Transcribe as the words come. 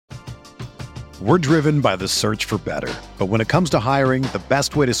We're driven by the search for better. But when it comes to hiring, the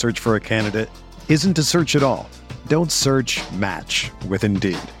best way to search for a candidate isn't to search at all. Don't search, match with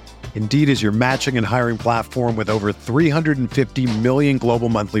Indeed. Indeed is your matching and hiring platform with over 350 million global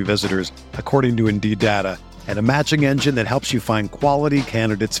monthly visitors, according to Indeed data, and a matching engine that helps you find quality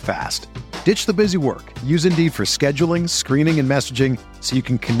candidates fast. Ditch the busy work. Use Indeed for scheduling, screening, and messaging so you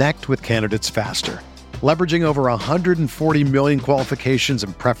can connect with candidates faster. Leveraging over 140 million qualifications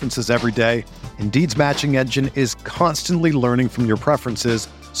and preferences every day, Indeed's matching engine is constantly learning from your preferences,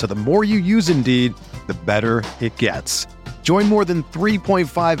 so the more you use Indeed, the better it gets. Join more than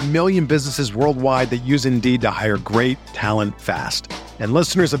 3.5 million businesses worldwide that use Indeed to hire great talent fast. And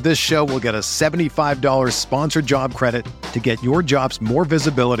listeners of this show will get a $75 sponsored job credit to get your jobs more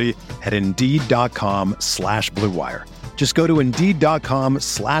visibility at Indeed.com/Blue Wire. Just go to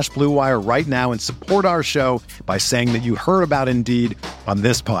Indeed.com/Blue Wire right now and support our show by saying that you heard about Indeed on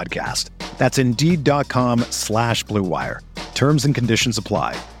this podcast. That's Indeed.com/Blue Wire. Terms and conditions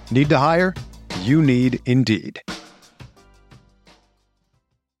apply. Need to hire? You need Indeed.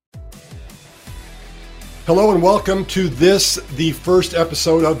 Hello and welcome to the first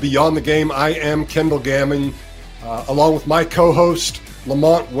episode of Beyond the Game. I am Kendall Gammon, along with my co-host,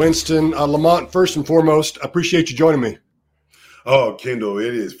 Lamont Winston. Lamont, first and foremost, appreciate you joining me. Oh, Kendall,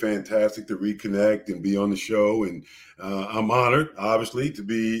 it is fantastic to reconnect and be on the show. And I'm honored, obviously, to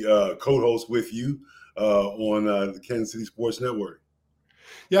be co-host with you on the Kansas City Sports Network.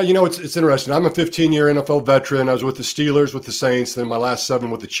 Yeah, you know, it's interesting. I'm a 15-year NFL veteran. I was with the Steelers, with the Saints, then my last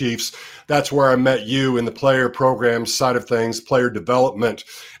 7 with the Chiefs. That's where I met you in the player program side of things, player development.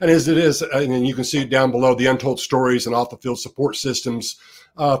 And as it is, and you can see it down below, the untold stories and off-the-field support systems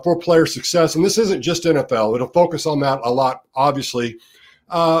for player success. And this isn't just NFL. It'll focus on that a lot, obviously,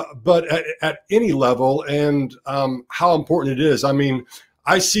 but at any level and how important it is. I mean,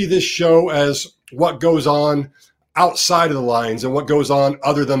 I see this show as what goes on outside of the lines and what goes on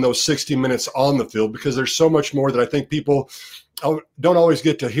other than those 60 minutes on the field, because there's so much more that I think people don't always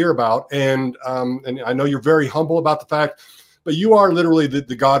get to hear about. And I know you're very humble about the fact, but you are literally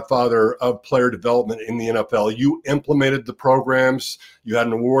the godfather of player development in the NFL. You implemented the programs. You had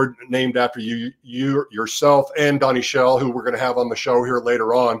an award named after you yourself and Donnie Shell, who we're going to have on the show here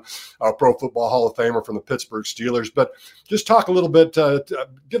later on, Pro Football Hall of Famer from the Pittsburgh Steelers. But just talk a little bit,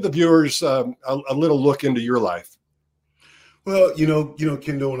 give the viewers a little look into your life. Well, you know,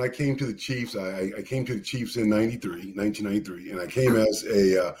 Kendall, when I came to the Chiefs, I came to the Chiefs in 1993, and I came as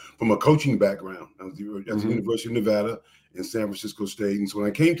from a coaching background. I was at the University of Nevada in San Francisco State. And so when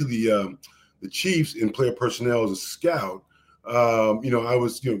I came to the Chiefs in player personnel as a scout, I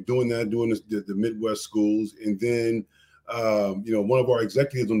was, doing the Midwest schools. And then, one of our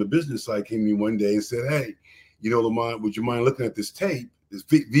executives on the business side came to me one day and said, "Hey, Lamont, would you mind looking at this tape, this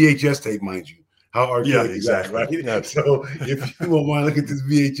VHS tape, mind you? How archaic is that, right? Yeah. So if you won't mind looking at this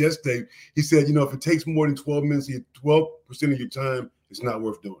VHS tape," he said, if it takes more than 12 minutes, 12% of your time, it's not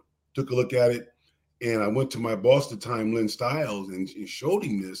worth doing. Took a look at it. And I went to my boss at the time, Lynn Stiles, and showed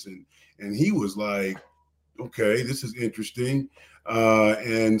him this. And he was like, okay, this is interesting.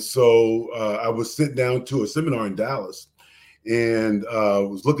 And so I was sitting down to a seminar in Dallas and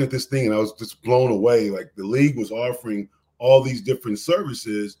was looking at this thing, and I was just blown away. Like, the league was offering all these different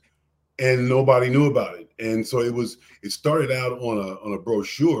services and nobody knew about it. And so it started out on a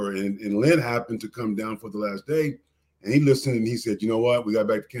brochure, and Lynn happened to come down for the last day, and he listened and he said, "You know what?" We got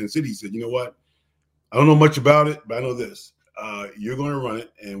back to Kansas City. He said, "You know what? I don't know much about it, but I know this. You're going to run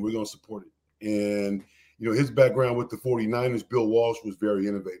it, and we're going to support it." And, his background with the 49ers, Bill Walsh, was very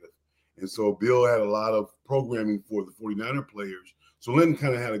innovative. And so Bill had a lot of programming for the 49er players. So Lynn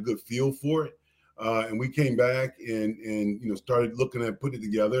kind of had a good feel for it. And we came back and started looking at putting it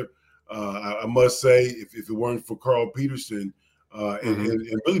together. I must say, if it weren't for Carl Peterson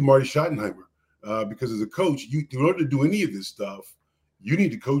and really Marty Schottenheimer, because as a coach, in order to do any of this stuff, you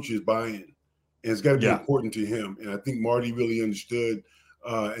need the coach's buy-in. And it's got to be important to him. And I think Marty really understood,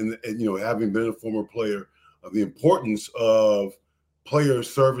 and having been a former player, the importance of player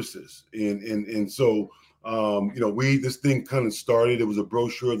services. And so, this thing kind of started. It was a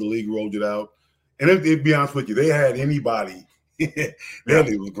brochure. The league rolled it out. And to be honest with you, they had anybody. They had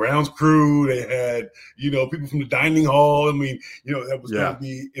the grounds crew. They had, people from the dining hall. I mean, that was going to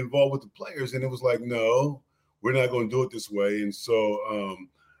be involved with the players. And it was like, no, we're not going to do it this way. And so,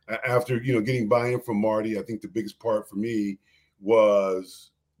 after, getting buy-in from Marty, I think the biggest part for me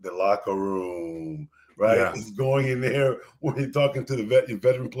was the locker room, right? Yeah. It's going in there when you're talking to the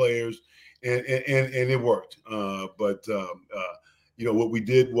veteran players, and it worked. But what we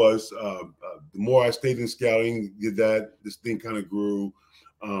did was the more I stayed in scouting, did that, this thing kind of grew.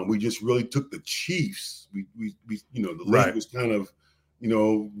 We just really took the Chiefs. We you know, the league Right. was kind of, you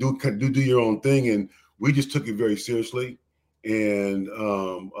know, do your own thing, and we just took it very seriously. And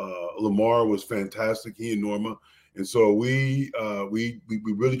Lamar was fantastic. He and Norma, and so we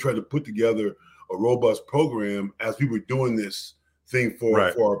really tried to put together a robust program as we were doing this thing for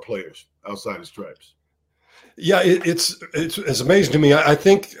our players outside the stripes. Yeah, it's amazing to me. I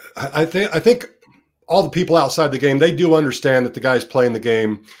think all the people outside the game, they do understand that the guys playing the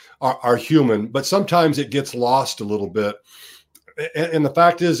game are human, but sometimes it gets lost a little bit. And the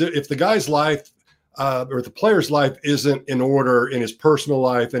fact is, if the guy's life or the player's life isn't in order in his personal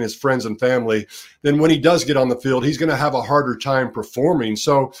life and his friends and family, then when he does get on the field, he's going to have a harder time performing.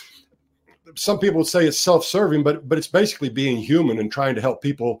 So some people would say it's self-serving, but it's basically being human and trying to help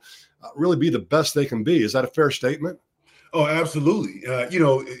people really be the best they can be. Is that a fair statement? Oh, absolutely. You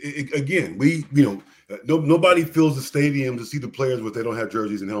know, again, nobody fills the stadium to see the players if they don't have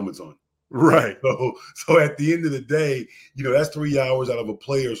jerseys and helmets on. Right. So at the end of the day, you know, that's 3 hours out of a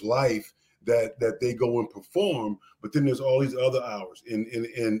player's life that they go and perform. But then there's all these other hours,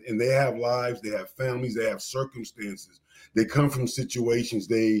 and they have lives, they have families, they have circumstances. They come from situations.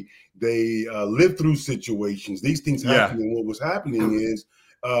 They live through situations. These things happen, and what was happening is,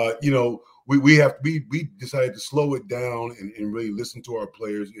 you know, we decided to slow it down and really listen to our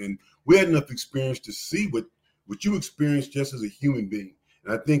players, and we had enough experience to see what you experienced just as a human being.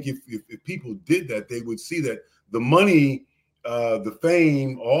 And I think if people did that, they would see that the money, the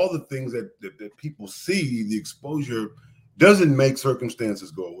fame, all the things that people see, the exposure doesn't make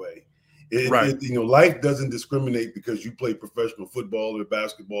circumstances go away. You know, life doesn't discriminate because you play professional football or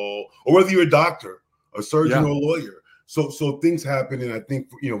basketball, or whether you're a doctor, a surgeon, or a lawyer. So things happen, and I think,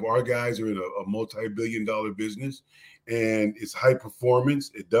 you know, our guys are in a multi-billion-dollar business, and it's high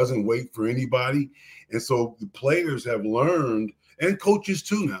performance. It doesn't wait for anybody, and so the players have learned, and coaches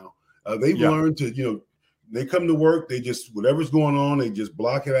too now. They've learned to, you know, they come to work, they just, whatever's going on, they just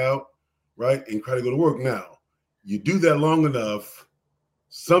block it out, right, and try to go to work. Now, you do that long enough,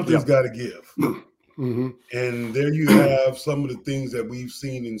 something's got to give. Mm-hmm. And there you have some of the things that we've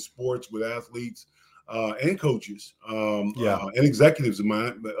seen in sports with athletes and coaches and executives of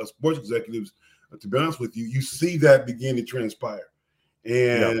mine, sports executives. To be honest with you, you see that begin to transpire,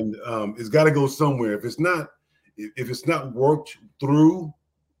 and it's got to go somewhere. If it's not worked through,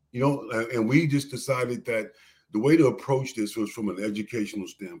 you know, and we just decided that the way to approach this was from an educational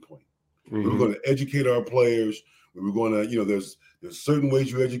standpoint. Mm-hmm. We were going to educate our players. We were going to, you know, there's certain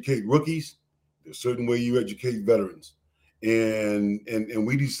ways you educate rookies. There's certain way you educate veterans. And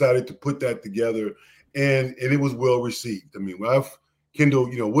we decided to put that together, and it was well received. I mean,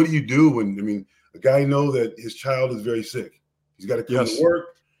 Kendall, you know, what do you do when, I mean, a guy know that his child is very sick. He's got to come to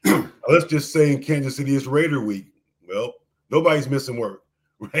work. Let's just say in Kansas City, it's Raider week. Well, nobody's missing work,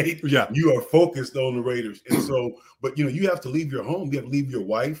 right? Yeah. You are focused on the Raiders. And so, but, you know, you have to leave your home. You have to leave your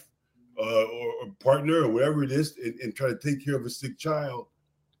wife or partner or whatever it is and try to take care of a sick child.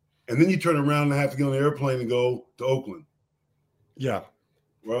 And then you turn around and have to get on the airplane and go to Oakland. Yeah.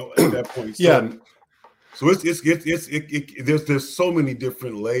 Well, at that point, so there's so many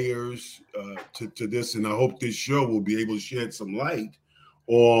different layers to this, and I hope this show will be able to shed some light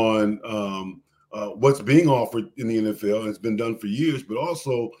on what's being offered in the NFL, and it's been done for years, but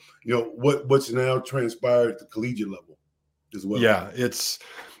also, you know, what's now transpired at the collegiate level as well. Yeah,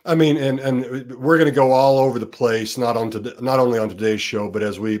 I mean, and we're going to go all over the place, not only on today's show, but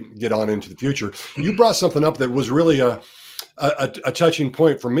as we get on into the future. You brought something up that was really a touching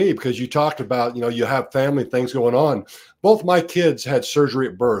point for me, because you talked about, you know, you have family things going on. Both my kids had surgery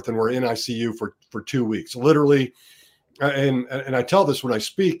at birth and were in ICU for 2 weeks, literally. And I tell this when I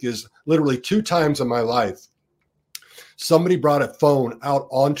speak, is literally 2 times in my life, somebody brought a phone out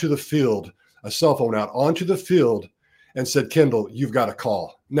onto the field, a cell phone out onto the field, and said, Kendall, you've got to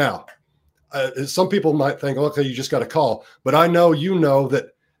call. Now, some people might think, okay, you just got to call. But I know you know that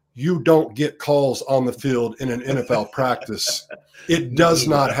you don't get calls on the field in an NFL practice. It does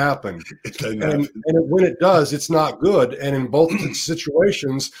not happen. And when it does, it's not good. And in both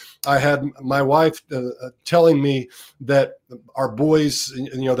situations, I had my wife telling me that our boys,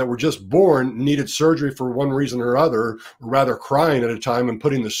 you know, that were just born needed surgery for one reason or other, or rather crying at a time and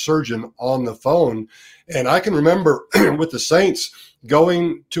putting the surgeon on the phone. And I can remember with the Saints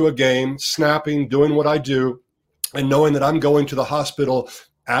going to a game, snapping, doing what I do, and knowing that I'm going to the hospital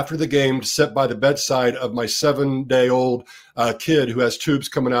after the game to sit by the bedside of my 7-day-old kid who has tubes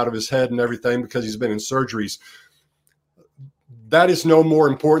coming out of his head and everything because he's been in surgeries. That is no more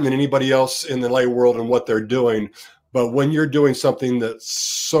important than anybody else in the lay world and what they're doing. But when you're doing something that's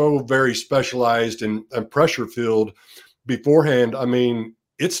so very specialized and pressure-filled beforehand, I mean,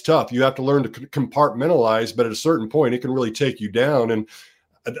 it's tough. You have to learn to compartmentalize, but at a certain point, it can really take you down. And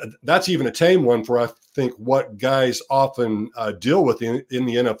that's even a tame one for, I think, what guys often deal with in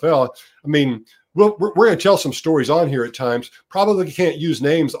the NFL. I mean, we're going to tell some stories on here at times. Probably can't use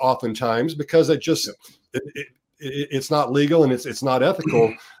names oftentimes because it's not legal and it's not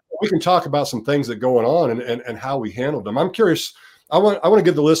ethical. We can talk about some things that going on and how we handled them. I'm curious. I want to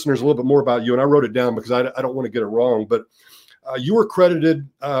give the listeners a little bit more about you, and I wrote it down because I don't want to get it wrong. But you were credited.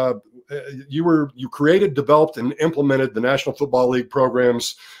 You created, developed, and implemented the National Football League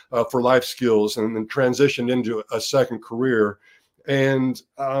programs for life skills, and then transitioned into a second career. And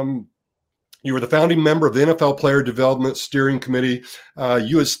you were the founding member of the NFL Player Development Steering Committee.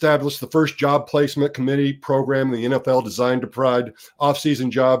 You established the first job placement committee program in the NFL designed to provide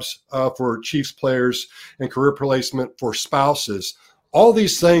off-season jobs for Chiefs players and career placement for spouses. All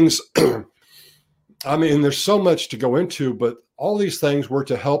these things, I mean, there's so much to go into, but all these things were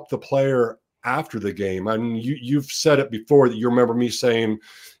to help the player after the game. I mean, you've said it before that you remember me saying,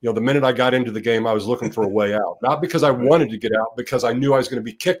 the minute I got into the game, I was looking for a way out, not because I wanted to get out, because I knew I was going to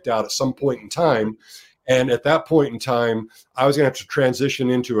be kicked out at some point in time. And at that point in time, I was going to have to transition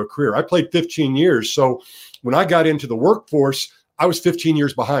into a career. I played 15 years. So when I got into the workforce, I was 15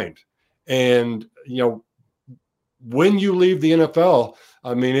 years behind. And, when you leave the NFL,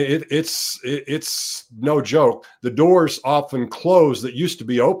 I mean, it's no joke. The doors often close that used to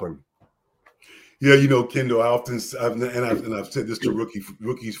be open. Yeah, Kendall, I've said this to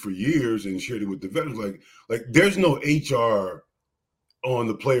rookies for years and shared it with the veterans. Like there's no HR on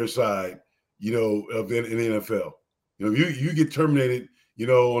the player side, of in the NFL. You get terminated,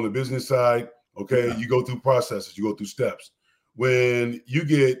 on the business side. Okay, you go through processes, you go through steps. When you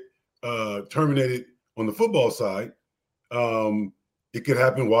get terminated on the football side, it could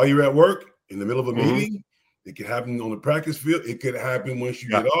happen while you're at work, in the middle of a meeting. It could happen on the practice field. It could happen once you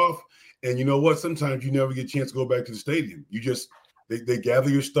get off. And you know what? Sometimes you never get a chance to go back to the stadium. You just they gather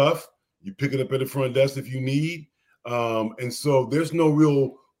your stuff. You pick it up at the front desk if you need. And so there's no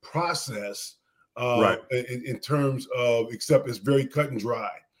real process in terms of, except it's very cut and dry.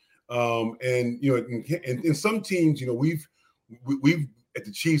 And in some teams, we've at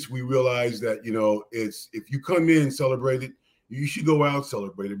the Chiefs, we realize that it's, if you come in celebrated, you should go out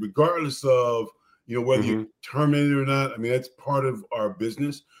celebrated, regardless of whether you're terminated or not. I mean, that's part of our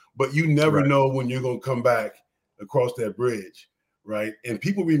business. But you never know when you're going to come back across that bridge, right? And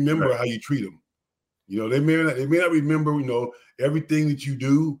people remember how you treat them. They may not remember, everything that you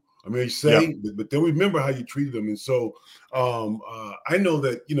do. I mean, say, but they'll remember how you treated them. And so I know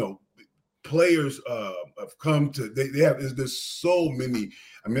that players have come to. There's so many.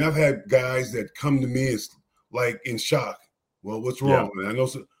 I mean, I've had guys that come to me as like in shock. Well, what's wrong? And I know.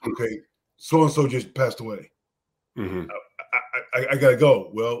 Okay, so and so just passed away. I gotta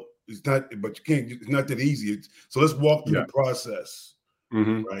go. Well, it's not, but you can't. It's not that easy. So let's walk through the process,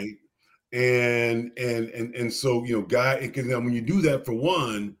 right? And so because now when you do that for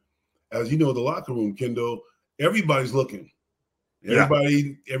one, as the locker room, Kendall, everybody's looking.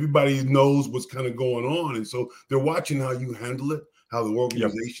 Everybody knows what's kind of going on, and so they're watching how you handle it, how the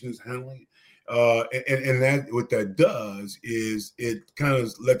organization is handling it. And that what that does is it kind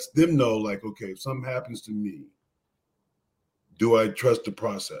of lets them know, like, okay, if something happens to me, do I trust the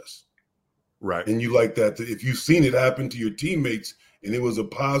process? Right. And you like that. If you've seen it happen to your teammates and it was a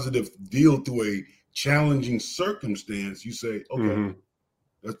positive deal through a challenging circumstance, you say, okay,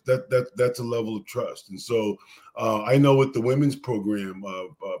 that's a level of trust. And so I know with the women's program,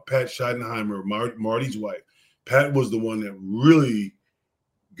 Pat Schottenheimer, Marty's wife, Pat was the one that really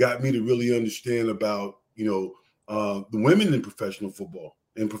got me to really understand about, the women in professional football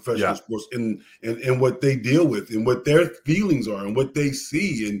and professional sports and what they deal with and what their feelings are and what they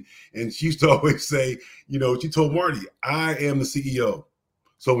see. And she used to always say, she told Marty, I am the CEO.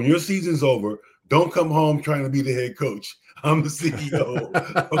 So when your season's over, don't come home trying to be the head coach. I'm the CEO.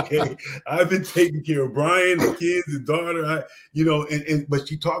 Okay. I've been taking care of Brian, the kids, the daughter, but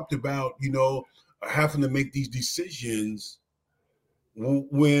she talked about, having to make these decisions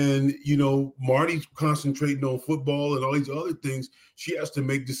when Marty's concentrating on football and all these other things. She has to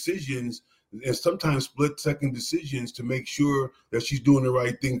make decisions, and sometimes split-second decisions, to make sure that she's doing the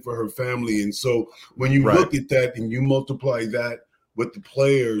right thing for her family. And so when you look at that and you multiply that with the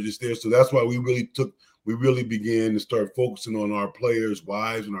players, it's there. So that's why we really began to start focusing on our players'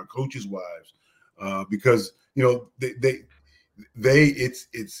 wives and our coaches' wives, because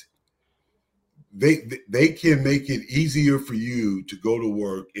they can make it easier for you to go to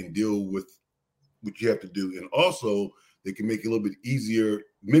work and deal with what you have to do. And also they can make it a little bit easier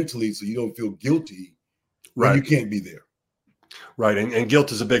mentally so you don't feel guilty when you can't be there. Right, and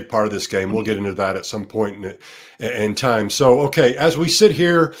guilt is a big part of this game. We'll get into that at some point in time. So, okay, as we sit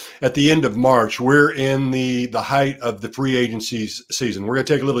here at the end of March, we're in the height of the free agency season. We're going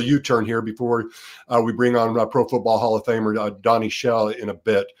to take a little U-turn here before we bring on Pro Football Hall of Famer Donnie Shell in a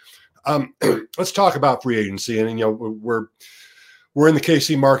bit. Let's talk about free agency, and we're in the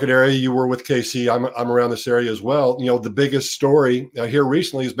KC market area. You were with KC. I'm around this area as well. The biggest story here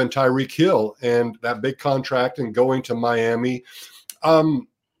recently has been Tyreek Hill and that big contract and going to Miami.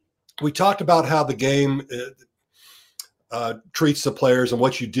 We talked about how the game treats the players and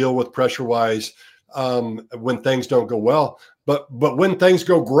what you deal with pressure-wise when things don't go well. But when things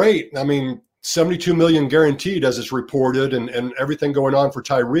go great, I mean, $72 million guaranteed, as it's reported, and everything going on for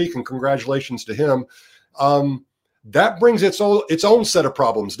Tyreek, and congratulations to him. That brings its own set of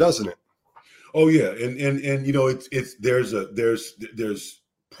problems, doesn't it? Oh yeah, and it's there's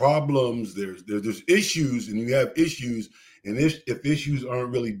problems, there's issues, and you have issues, and if issues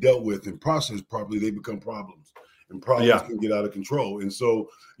aren't really dealt with and processed properly, they become problems, and problems can get out of control. And so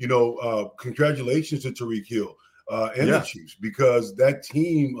congratulations to Tyreek Hill and the Chiefs, because that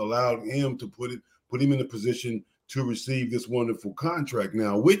team allowed him to put him in a position to receive this wonderful contract.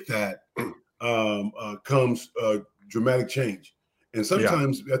 Now with that comes dramatic change. And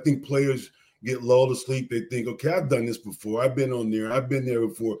sometimes I think players get lulled to sleep. They think, okay, I've done this before. I've been on there. I've been there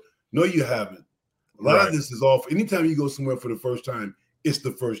before. No, you haven't. A lot of this is off. Anytime you go somewhere for the first time, it's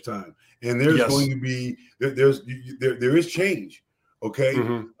the first time. And there's going to be, there is change. Okay.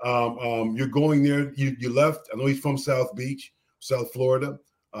 Mm-hmm. You're going there. You left. I know he's from South Beach, South Florida.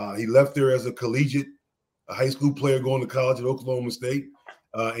 He left there as a high school player going to college at Oklahoma State.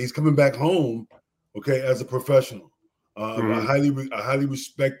 He's coming back home, okay, as a professional, a highly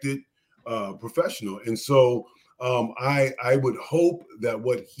respected professional. And so I would hope that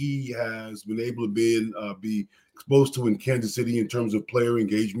what he has been able to be exposed to in Kansas City in terms of player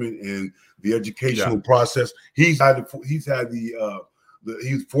engagement and the educational process, he's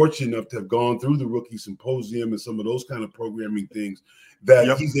fortunate enough to have gone through the rookie symposium and some of those kind of programming things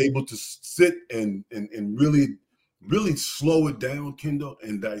that he's able to sit and really slow it down, Kendall,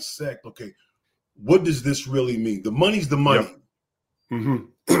 and dissect, okay, what does this really mean? The money's the money. Yep.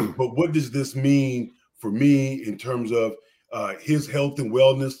 Mm-hmm. But what does this mean for me in terms of his health and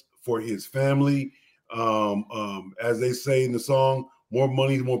wellness, for his family? As they say in the song, more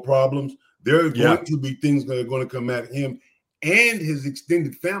money, more problems. There are going to be things that are going to come at him and his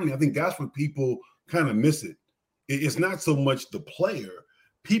extended family. I think that's where people kind of miss it. It's not so much the player.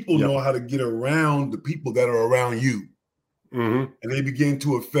 People know how to get around the people that are around you, and they begin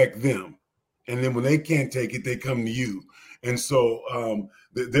to affect them. And then when they can't take it, they come to you. And so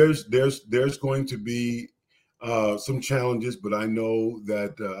there's going to be some challenges, but I know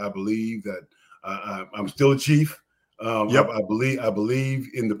that I believe that I'm still a Chief. I believe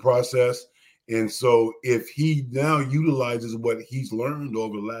in the process. And so if he now utilizes what he's learned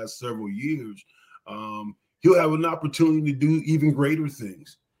over the last several years, he'll have an opportunity to do even greater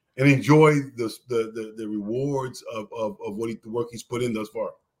things and enjoy the rewards of the work he's put in thus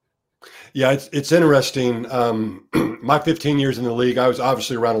far. Yeah, it's interesting. My 15 years in the league, I was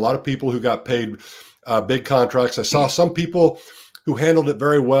obviously around a lot of people who got paid big contracts. I saw some people who handled it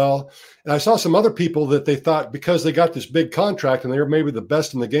very well, and I saw some other people that they thought because they got this big contract and they were maybe the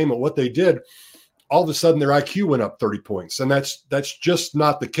best in the game at what they did, all of a sudden their IQ went up 30 points, and that's just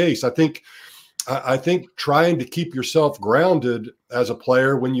not the case. I think trying to keep yourself grounded as a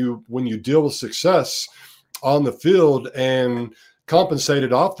player when you deal with success on the field and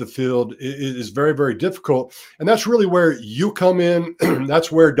compensated off the field is very, very difficult. And that's really where you come in.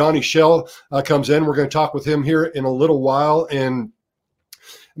 That's where Donnie Shell comes in. We're going to talk with him here in a little while. And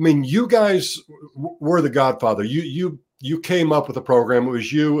I mean, you guys were the godfather. You came up with a program. It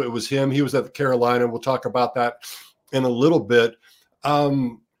was you, it was him. He was at Carolina. We'll talk about that in a little bit.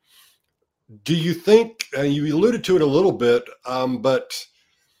 Do you think, you alluded to it a little bit, but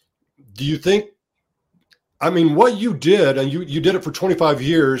do you think, I mean, what you did, and you did it for 25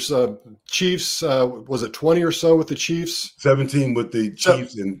 years, Chiefs, was it 20 or so with the Chiefs? 17 with the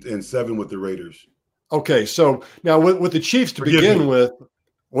Chiefs and 7 with the Raiders. Okay, so now with the Chiefs to begin with,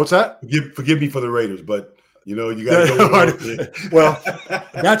 what's that? Forgive me for the Raiders, but you got to go. Well,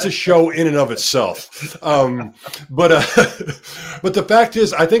 that's a show in and of itself. But the fact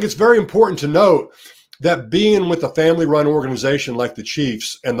is, I think it's very important to note that being with a family-run organization like the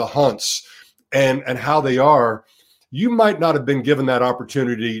Chiefs and the Hunts and how they are, you might not have been given that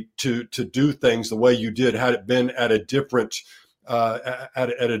opportunity to do things the way you did had it been at a different at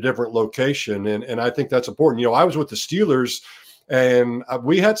a different location. And I think that's important. I was with the Steelers And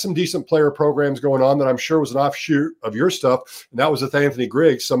we had some decent player programs going on that I'm sure was an offshoot of your stuff. And that was with Anthony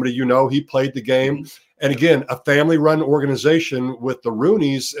Griggs, somebody he played the game. And again, a family-run organization with the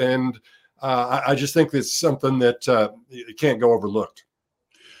Rooneys. And I just think that's something that it can't go overlooked.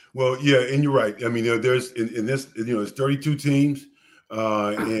 Well, yeah, and you're right. I mean, there's in this, it's 32 teams,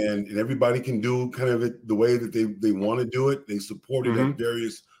 and everybody can do kind of it the way that they want to do it. They support it at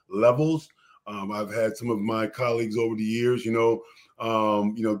various levels. I've had some of my colleagues over the years, kind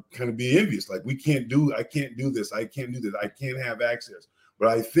of be envious, like I can't do this, I can't do this, I can't have access. But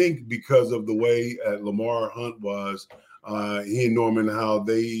I think because of the way Lamar Hunt was, he and Norman, how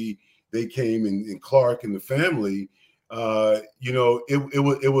they came, and Clark and the family.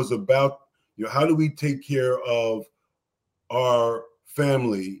 It was about, how do we take care of our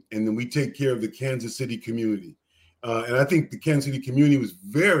family, and then we take care of the Kansas City community. And I think the Kansas City community was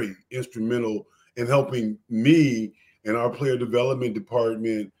very instrumental in helping me and our player development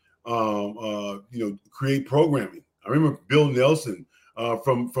department, create programming. I remember Bill Nelson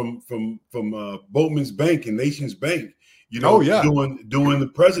from Boatman's Bank and Nations Bank, doing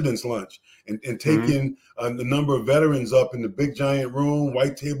the president's lunch and taking the number of veterans up in the big giant room,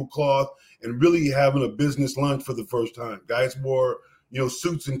 white tablecloth, and really having a business lunch for the first time. Guys wore,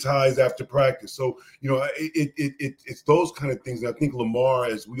 suits and ties after practice. So, it's those kind of things. And I think Lamar,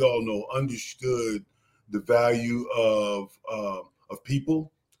 as we all know, understood the value of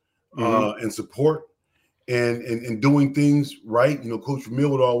people and support and doing things right. Coach Vermeil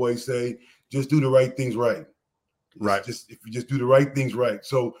would always say, just do the right things right. Right. If you just do the right things right.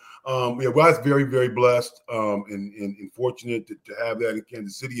 So, I was very, very blessed and fortunate to have that in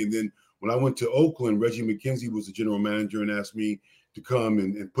Kansas City. And then when I went to Oakland, Reggie McKenzie was the general manager and asked me to come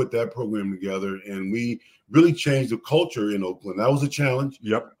and put that program together. And we really changed the culture in Oakland. That was a challenge.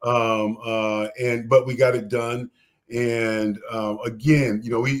 Yep. But we got it done. And again,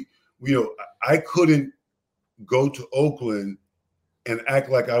 I couldn't go to Oakland and act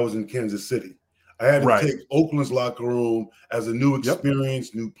like I was in Kansas City. I had to take Oakland's locker room as a new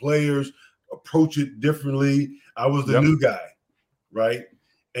experience, new players, approach it differently. I was the new guy, right?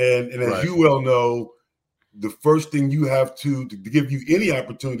 And as you well know, the first thing you have to give you any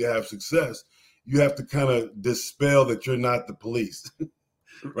opportunity to have success, you have to kind of dispel that you're not the police.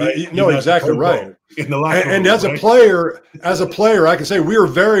 Right? No, exactly right. In the locker room, and as a player, I can say we were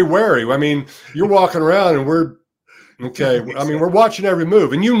very wary. I mean, you're walking around and we're okay. I mean, we're watching every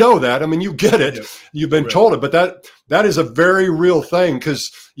move, and that. I mean, you get it. Yes. You've been told it, but that is a very real thing because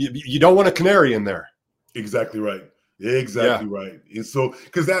you don't want a canary in there. Exactly right. Exactly right. And so,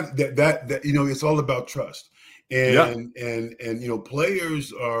 because that it's all about trust, and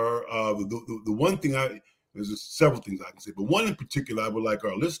players are the one thing there's several things I can say, but one in particular I would like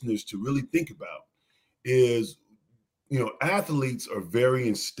our listeners to really think about is, athletes are very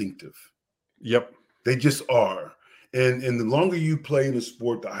instinctive. Yep, they just are. And the longer you play in the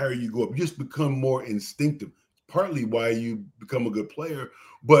sport, the higher you go up. You just become more instinctive. Partly why you become a good player,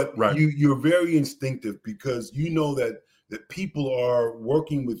 but you're very instinctive because you know that people are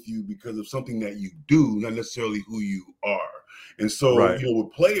working with you because of something that you do, not necessarily who you are. And so,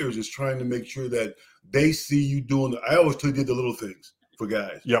 with players, it's trying to make sure that they see you doing. I always did the little things for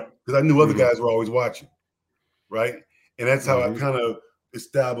guys. Yep. Because I knew other guys were always watching, right? And that's how I kind of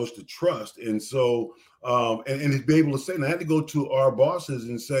established the trust. And so, and to be able to say, and I had to go to our bosses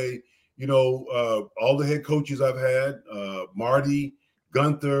and say, all the head coaches I've had, Marty,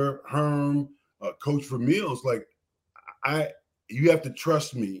 Gunther, Herm, Coach Vermeil's, like, you have to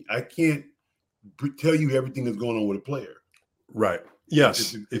trust me. I can't tell you everything that's going on with a player. Right.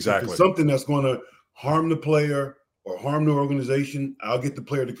 Yes, exactly. If it's something that's going to harm the player or harm the organization, I'll get the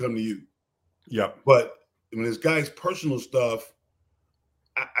player to come to you. Yep. But when this guy's personal stuff,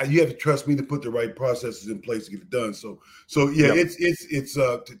 you have to trust me to put the right processes in place to get it done. So it's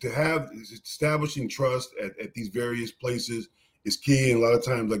to have establishing trust at these various places is key. And a lot of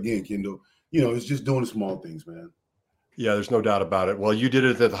times, again, Kendall, it's just doing the small things, man. Yeah, there's no doubt about it. Well, you did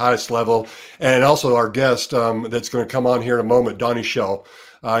it at the highest level. And also our guest that's going to come on here in a moment, Donnie Shell,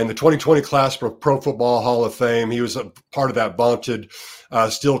 in the 2020 class for Pro Football Hall of Fame. He was a part of that vaunted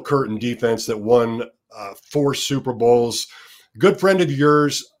steel curtain defense that won 4 Super Bowls. Good friend of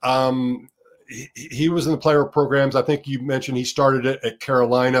yours. He was in the player programs. I think you mentioned he started it at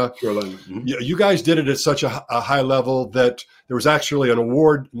Carolina. Mm-hmm. You guys did it at such a high level that there was actually an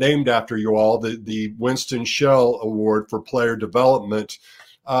award named after you all, the Winston Shell Award for Player Development.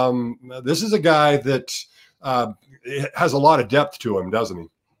 This is a guy that has a lot of depth to him, doesn't he?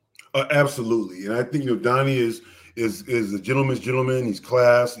 Absolutely. And I think, Donnie is is a gentleman's gentleman. He's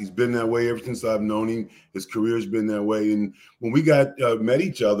class. He's been that way ever since I've known him. His career's been that way. And when we got met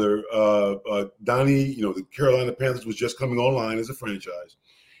each other, Donnie, the Carolina Panthers was just coming online as a franchise.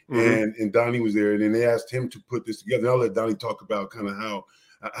 And Donnie was there, and then they asked him to put this together. And I'll let Donnie talk about kind of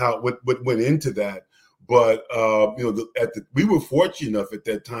what went into that. But we were fortunate enough at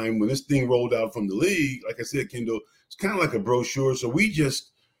that time when this thing rolled out from the league. Like I said, Kendall, it's kind of like a brochure. So we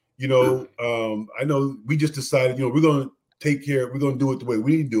just, I know we just decided, we're going to take care. We're going to do it the way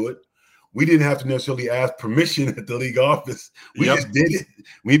we need to do it. We didn't have to necessarily ask permission at the league office. We just did it.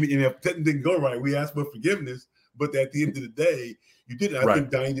 If something didn't go right, we asked for forgiveness. But at the end of the day, you did it. I think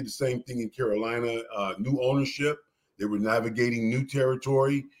Donnie did the same thing in Carolina. New ownership. They were navigating new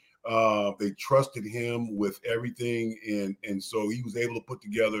territory. They trusted him with everything, and so he was able to put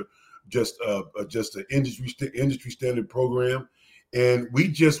together just an industry standard program. And we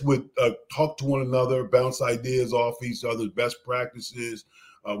just would talk to one another, bounce ideas off each other's best practices.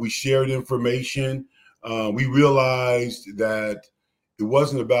 We shared information. We realized that it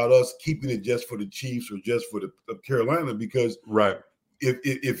wasn't about us keeping it just for the Chiefs or just for the Carolina, because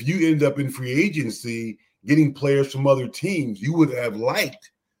if you end up in free agency getting players from other teams, you would have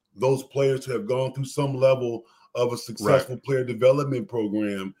liked those players to have gone through some level of a successful player development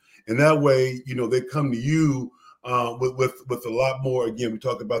program. And that way, they come to you with a lot more. Again, we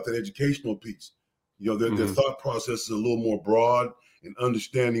talk about that educational piece. Their thought process is a little more broad and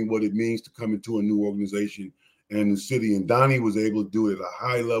understanding what it means to come into a new organization and the city. And Donnie was able to do it at a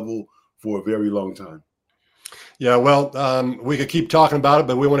high level for a very long time. Yeah, well, we could keep talking about it,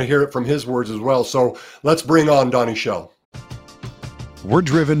 but we want to hear it from his words as well. So let's bring on Donnie Shell. We're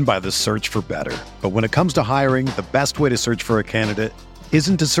driven by the search for better. But when it comes to hiring, the best way to search for a candidate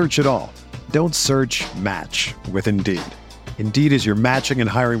isn't to search at all. Don't search, match with Indeed. Indeed is your matching and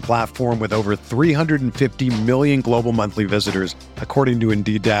hiring platform with over 350 million global monthly visitors, according to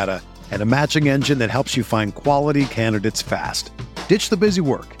Indeed data, and a matching engine that helps you find quality candidates fast. Ditch the busy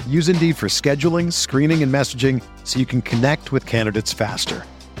work. Use Indeed for scheduling, screening, and messaging so you can connect with candidates faster.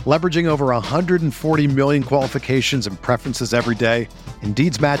 Leveraging over 140 million qualifications and preferences every day,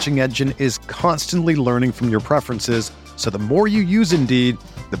 Indeed's matching engine is constantly learning from your preferences, so the more you use Indeed,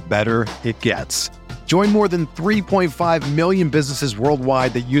 the better it gets. Join more than 3.5 million businesses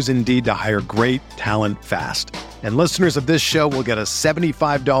worldwide that use Indeed to hire great talent fast. And listeners of this show will get a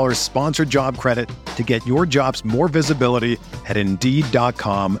 $75 sponsored job credit to get your jobs more visibility at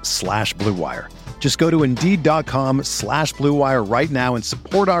Indeed.com/Blue Wire. Just go to Indeed.com/Blue Wire right now and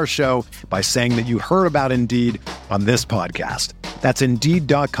support our show by saying that you heard about Indeed on this podcast. That's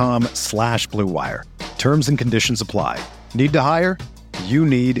Indeed.com/Blue Wire. Terms and conditions apply. Need to hire? You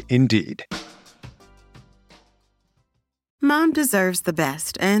need Indeed. Mom deserves the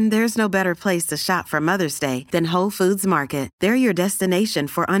best, and there's no better place to shop for Mother's Day than Whole Foods Market. They're your destination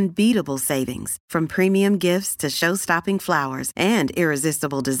for unbeatable savings, from premium gifts to show-stopping flowers and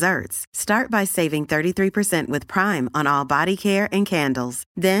irresistible desserts. Start by saving 33% with Prime on all body care and candles.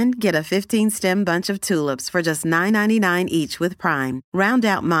 Then get a 15-stem bunch of tulips for just $9.99 each with Prime. Round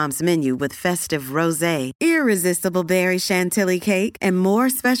out Mom's menu with festive rosé, irresistible berry chantilly cake, and more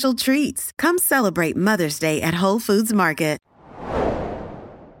special treats. Come celebrate Mother's Day at Whole Foods Market.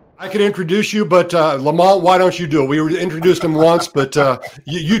 I could introduce you, but Lamont, why don't you do it? We introduced him once, but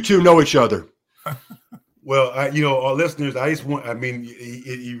you two know each other. Well, our listeners,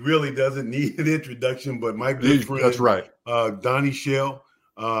 he really doesn't need an introduction, but my good friend, that's right, Donnie Shell,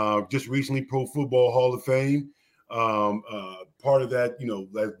 just recently Pro Football Hall of Fame. Part of that,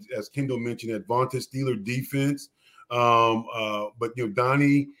 as Kendall mentioned, Advantage Steeler defense. But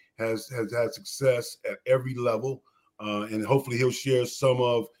Donnie has had success at every level, and hopefully he'll share some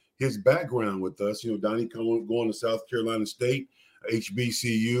of his background with us. Donnie going to South Carolina State,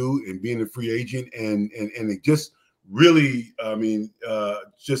 HBCU, and being a free agent, and it just really,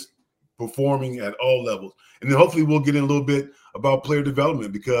 just performing at all levels. And then hopefully we'll get in a little bit about player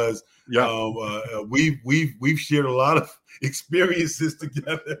development, because we've shared a lot of experiences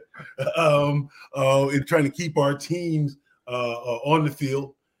together in trying to keep our teams on the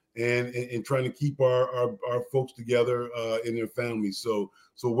field and trying to keep our folks together in their families. So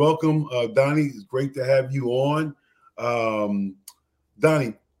welcome, Donnie. It's great to have you on.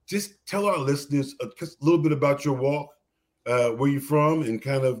 Donnie, just tell our listeners just a little bit about your walk, where you're from, and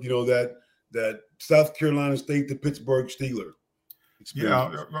kind of that South Carolina State to Pittsburgh Steeler experience.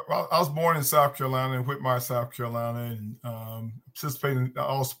 Yeah, I was born in South Carolina, in Whitmire, South Carolina, and participated in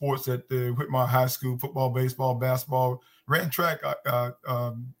all sports at Whitmire High School: football, baseball, basketball, ran track.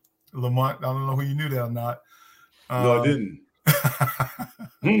 Lamont, I don't know who you knew that or not. No, I didn't.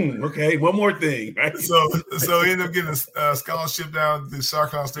 Okay, one more thing. Right? So I ended up getting a scholarship down to South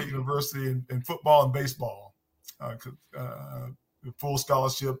Carolina State University in football and baseball. Full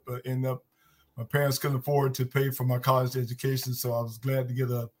scholarship. Ended up, my parents couldn't afford to pay for my college education, so I was glad to get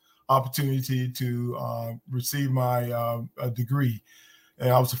an opportunity to receive my degree.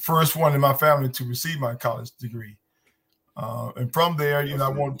 And I was the first one in my family to receive my college degree. And from there, I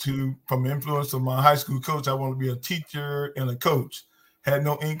wanted to, from the influence of my high school coach, I wanted to be a teacher and a coach. Had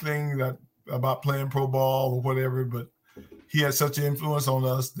no inkling about playing pro ball or whatever, but he had such an influence on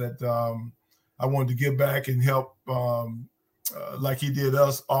us that I wanted to give back and help like he did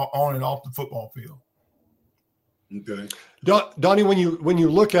us on and off the football field. Okay. Donnie, when you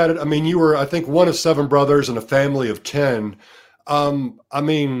look at it, I mean, you were, I think, one of 7 brothers in a family of 10. I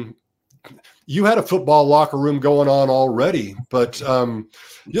mean, you had a football locker room going on already, but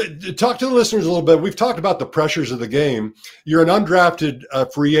talk to the listeners a little bit. We've talked about the pressures of the game. You're an undrafted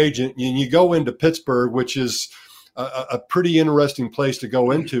free agent, and you go into Pittsburgh, which is a pretty interesting place to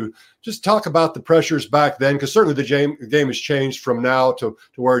go into. Just talk about the pressures back then, because certainly the game has changed from now to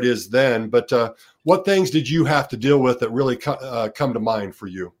where it is then. But what things did you have to deal with that really come to mind for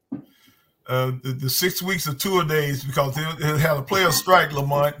you? The 6 weeks of tour days, because they had a player strike,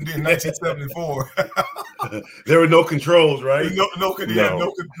 Lamont, in 1974. There were no controls, right? No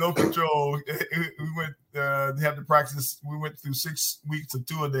control. We went to have to practice. We went through 6 weeks of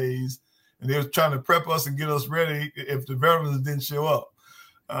tour days, and they were trying to prep us and get us ready if the veterans didn't show up.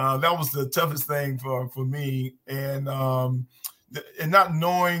 That was the toughest thing for me, and not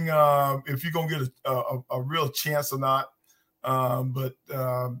knowing if you're gonna get a real chance or not. But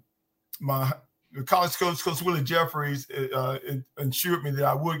the college coach, Coach Willie Jeffries, ensured me that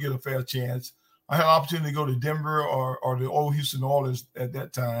I would get a fair chance. I had an opportunity to go to Denver or the old Houston Oilers at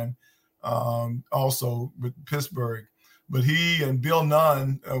that time, also with Pittsburgh. But he and Bill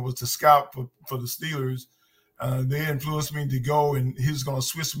Nunn was the scout for the Steelers. They influenced me to go, and he was going to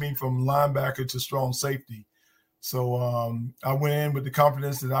switch me from linebacker to strong safety. So I went in with the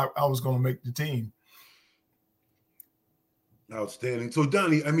confidence that I was going to make the team. Outstanding. So,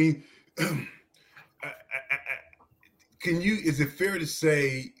 Donnie, I mean, is it fair to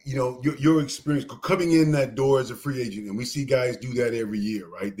say, your experience coming in that door as a free agent, and we see guys do that every year,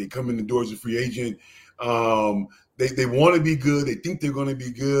 right? They come in the door as a free agent. They want to be good. They think they're going to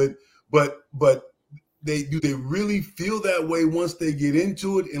be good, but do they really feel that way once they get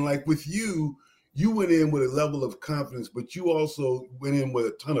into it? And like with you went in with a level of confidence, but you also went in with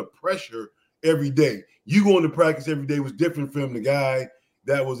a ton of pressure every day. You going to practice every day was different from the guy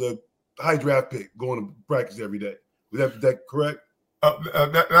that was a high draft pick going to practice every day. Was that correct?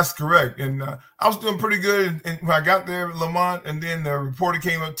 That's correct. And I was doing pretty good when I got there, Lamont, and then the reporter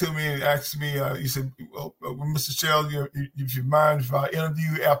came up to me and asked me, he said, well, Mr. Shell, if you mind if I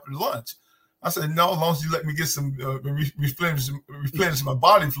interview you after lunch? I said, no, as long as you let me get some replenish my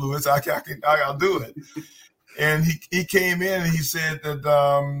body fluids, I'll do it. And he came in and he said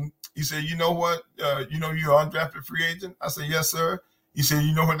that you know what, you're an undrafted free agent? I said, yes, sir. He said,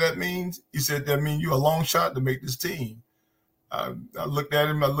 you know what that means? He said, that means you're a long shot to make this team. I looked at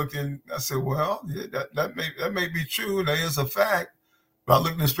him. I said, well, yeah, that may be true. That is a fact. But I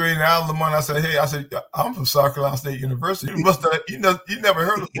looked him straight in the eye, Lamont. I said, I'm from South Carolina State University. You never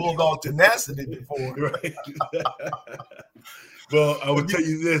heard of Bulldog tenacity before. Right. Well, I will tell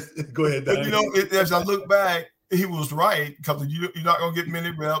you this. Go ahead, Donnie. But as I look back, he was right, because you're not going to get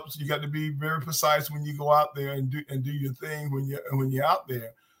many reps. You got to be very precise when you go out there and do your thing when you're out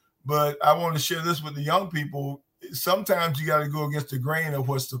there. But I want to share this with the young people. Sometimes you got to go against the grain of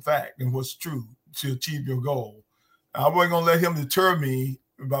what's the fact and what's true to achieve your goal. I wasn't going to let him deter me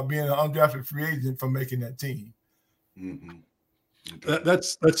about being an undrafted free agent from making that team. Mm-hmm. Okay.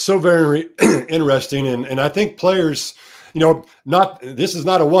 That's so very interesting. And I think players, this is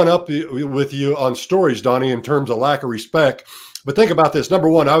not a one-up with you on stories, Donnie, in terms of lack of respect. But think about this. Number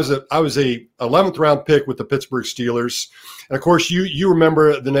one, I was a 11th round pick with the Pittsburgh Steelers. And of course, you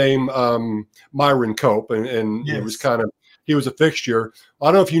remember the name Myron Cope, and yes. It was he was a fixture. I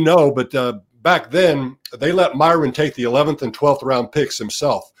don't know if you know, but back then they let Myron take the 11th and 12th round picks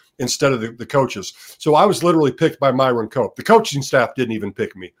himself instead of the coaches. So I was literally picked by Myron Cope. The coaching staff didn't even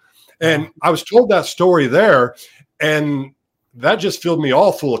pick me. And I was told that story there, and that just filled me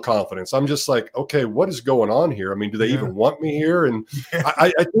all full of confidence. I'm just like, okay, what is going on here? I mean, do they even want me here? And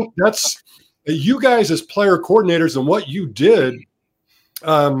I think that's you guys as player coordinators and what you did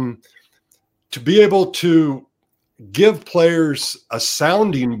to be able to give players a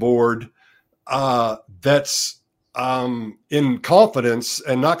sounding board that's in confidence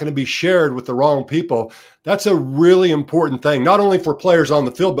and not going to be shared with the wrong people, that's a really important thing, not only for players on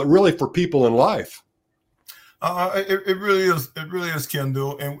the field, but really for people in life. It really is. It really is,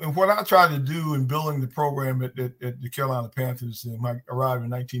 Kendall. And what I tried to do in building the program at the Carolina Panthers when I arrived in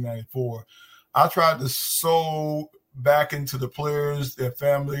 1994, I tried to sow back into the players, their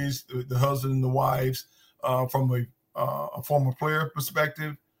families, the husband and the wives, from a former player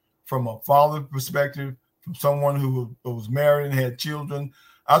perspective, from a father perspective, from someone who was married and had children.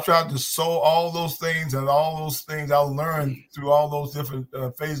 I tried to sow all those things and all those things I learned through all those different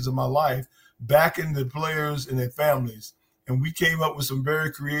phases of my life back into players and their families. And we came up with some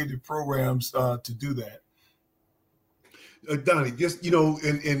very creative programs to do that. Donnie, just,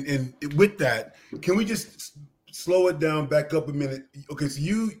 and with that, can we just slow it down, back up a minute? Okay, so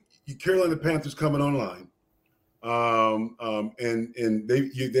you Carolina Panthers coming online. And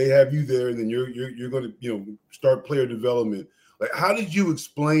they have you there, and then you're going to start player development. Like, how did you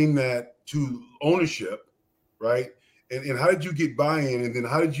explain that to ownership, right? And how did you get buy-in? And then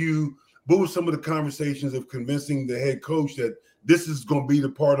what were some of the conversations of convincing the head coach that this is going to be the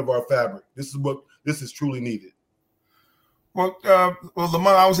part of our fabric? This is truly needed. Well,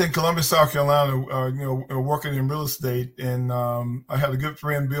 Lamont, I was in Columbia, South Carolina, working in real estate, and I had a good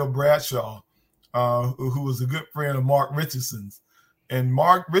friend, Bill Bradshaw, who was a good friend of Mark Richardson's. And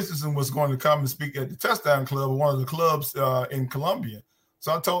Mark Richardson was going to come and speak at the Touchdown Club, one of the clubs in Columbia.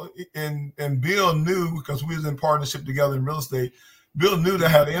 So I told, and Bill knew, because we was in partnership together in real estate, Bill knew that I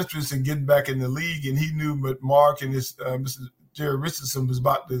had interest in getting back in the league, and he knew that Mark and his Mr. Jerry Richardson was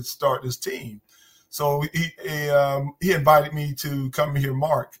about to start this team. So he invited me to come hear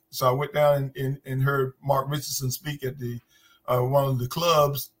Mark. So I went down and heard Mark Richardson speak at the one of the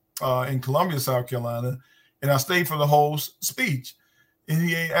clubs in Columbia, South Carolina, and I stayed for the whole speech. And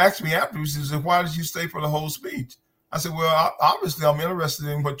he asked me afterwards, he said, "Why did you stay for the whole speech?" I said, "Well, obviously I'm interested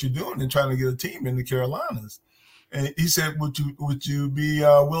in what you're doing and trying to get a team in the Carolinas." And he said, "Would you be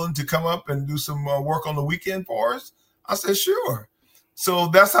willing to come up and do some work on the weekend for us?" I said, "Sure." So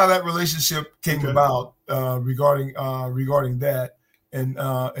that's how that relationship came about regarding that,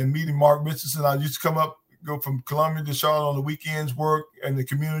 and meeting Mark Richardson. I used to go from Columbia to Charlotte on the weekends, work in the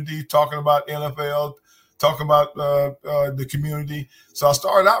community, talking about NFL, talking about the community. So I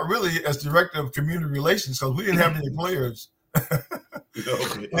started out really as director of community relations because we didn't have any players. And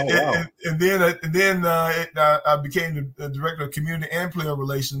then I became the director of community and player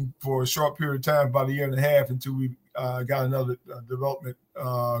relations for a short period of time, about a year and a half, until we got another development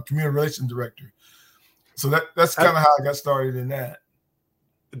community relations director. So that's kind of how I got started in that.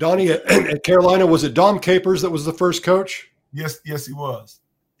 Donnie, at Carolina, was it Dom Capers that was the first coach? Yes, he was.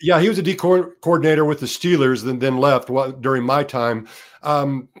 Yeah, he was a D coordinator with the Steelers, then left during my time.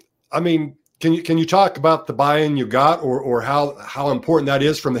 I mean, can you talk about the buy-in you got, or how important that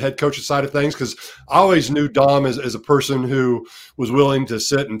is from the head coach's side of things? Because I always knew Dom as a person who was willing to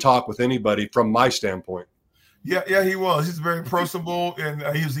sit and talk with anybody from my standpoint. Yeah, he was. He's very personable, and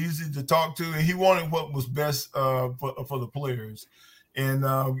he was easy to talk to, and he wanted what was best for the players. And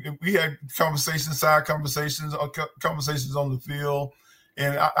we had side conversations on the field,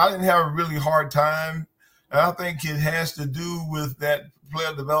 and I didn't have a really hard time. And I think it has to do with that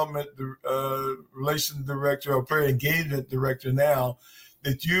player development relations director or player engagement director now,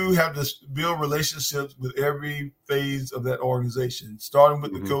 that you have to build relationships with every phase of that organization, starting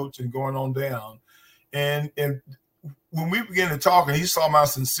with the coach and going on down. And when we began to talk, and he saw my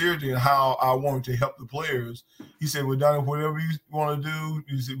sincerity and how I wanted to help the players, he said, "Well, Donnie, whatever you want to do,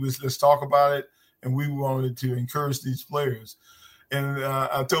 he said, let's talk about it." And we wanted to encourage these players. And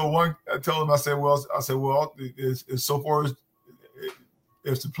I told him, I said, well, it's so far as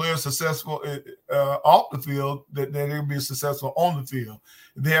if the player is successful off the field, that they'll be successful on the field.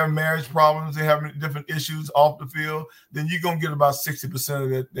 If they have marriage problems, they have different issues off the field, then you're going to get about 60% of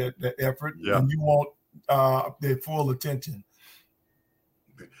that effort, and you want their full attention.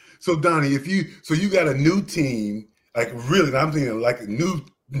 Okay. So Donnie, you got a new team, like really, I'm thinking like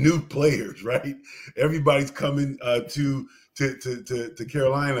new players, right? Everybody's coming to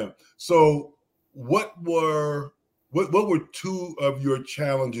Carolina. So what were two of your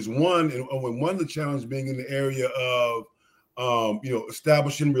challenges? One of the challenges being in the area of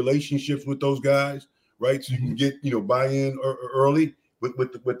establishing relationships with those guys, right? So you can get buy-in early with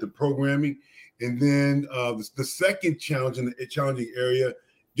the programming. And then the second challenging area,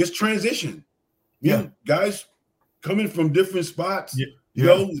 just transition. Guys coming from different spots.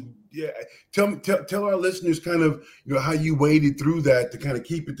 Tell our listeners kind of how you waded through that to kind of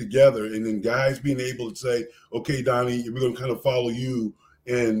keep it together, and then guys being able to say, "Okay, Donnie, we're going to kind of follow you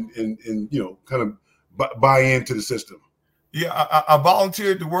and kind of buy into the system? Yeah, I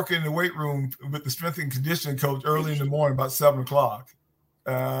volunteered to work in the weight room with the strength and conditioning coach early in the morning, about 7:00.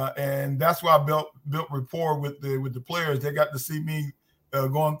 And that's why I built rapport with the players. They got to see me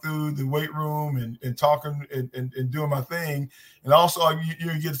going through the weight room and talking and doing my thing. And also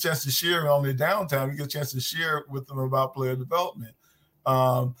you get a chance to share on their downtime. You get a chance to share with them about player development.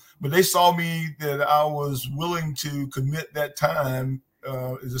 But they saw me that I was willing to commit that time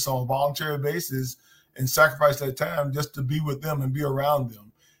just on a voluntary basis and sacrifice that time just to be with them and be around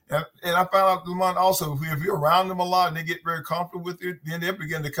them. And I found out, Lamont, also, if you're around them a lot and they get very comfortable with you, then they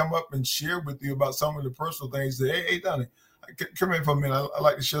begin to come up and share with you about some of the personal things. That, hey, Donnie, come here for a minute. I'd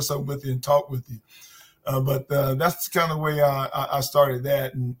like to share something with you and talk with you. But that's kind of the way I started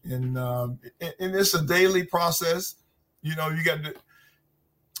that. And it's a daily process. You know, you got to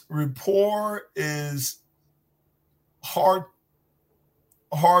 – rapport is hard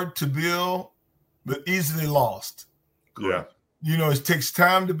to build, but easily lost. Yeah. You know, it takes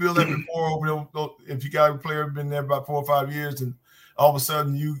time to build that rapport. If you got a player been there about 4 or 5 years, and all of a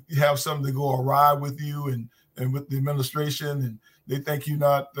sudden you have something to go awry with you and with the administration, and they think you're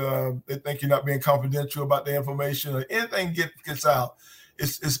not being confidential about the information, or anything gets out.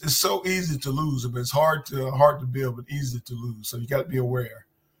 It's so easy to lose. But it's hard to build, but easy to lose. So you got to be aware.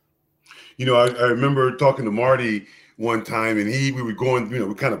 You know, I remember talking to Marty one time, and we were going, you know,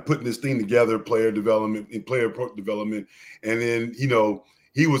 we're kind of putting this thing together, player development, and then, you know,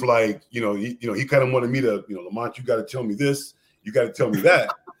 he was like, he kind of wanted me to, Lamont, you got to tell me this, you got to tell me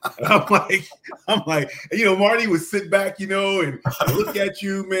that. And I'm like, you know, Marty would sit back, you know, and look at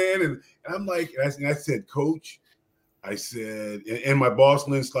you, man, and I'm like, and I said, Coach, I said, and my boss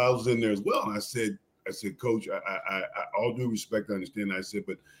Lynn Stiles was in there as well, and I said, Coach, I all due respect, I understand. I said,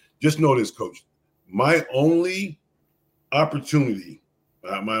 but just know this, Coach, my only opportunity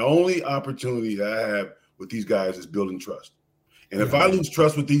that I have with these guys is building trust. And if I lose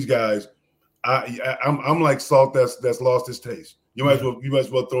trust with these guys, I'm like salt that's lost its taste. You might as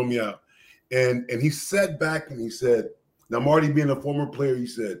well throw me out. And he sat back and he said, now Marty being a former player, he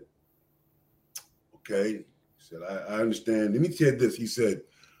said, okay, he said, I understand. And he said this, he said,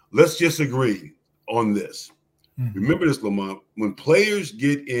 let's just agree on this. Remember this, Lamont, when players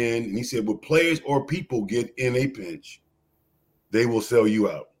get in, and he said, when players or people get in a pinch, they will sell you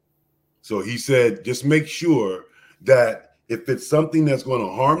out. So he said, just make sure that if it's something that's going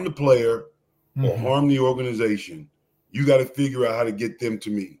to harm the player or harm the organization, you got to figure out how to get them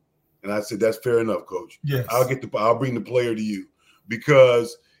to me. And I said, that's fair enough, Coach. Yes. I'll bring the player to you,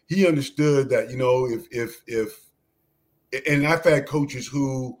 because he understood that, you know, if and I've had coaches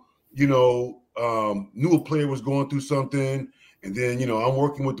who, you know, knew a player was going through something, and then, you know, I'm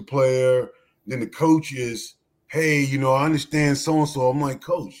working with the player, then the coach is, hey, you know, I understand so-and-so. I'm like,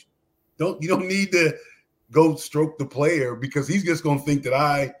 Coach, you don't need to go stroke the player, because he's just going to think that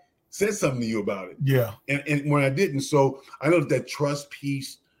I said something to you about it. Yeah. And when I didn't. So I know that trust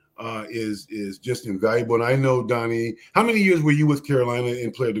piece is just invaluable. And I know, Donnie, how many years were you with Carolina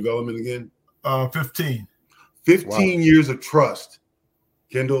in player development again? 15. 15 years of trust.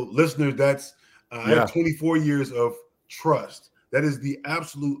 Kendall, listeners, that's I have 24 years of trust. That is the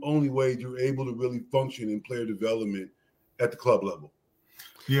absolute only way you're able to really function in player development at the club level.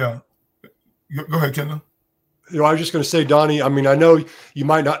 Yeah. Go ahead, Kendall. You know, I was just going to say, Donnie, I mean, I know you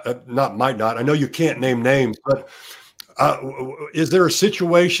might not, I know you can't name names, but is there a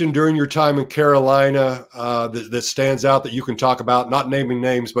situation during your time in Carolina that stands out that you can talk about, not naming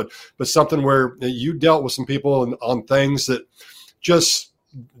names, but something where you dealt with some people on things that just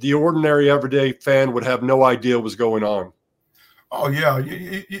the ordinary everyday fan would have no idea was going on? Oh, yeah.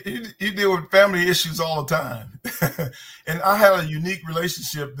 You deal with family issues all the time. And I had a unique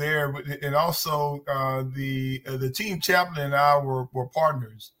relationship there. And also the team chaplain and I were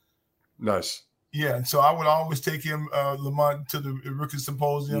partners. Nice. Yeah. And so I would always take him, Lamont, to the rookie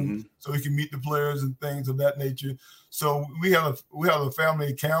symposium so he can meet the players and things of that nature. So we had a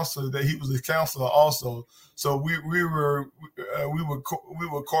family counselor that he was a counselor also. So we would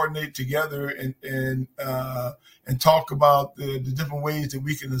coordinate together and talk about the different ways that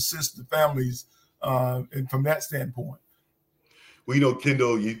we can assist the families, and from that standpoint. Well, you know,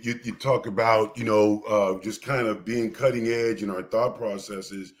 Kendall, you talk about, you know, just kind of being cutting edge in our thought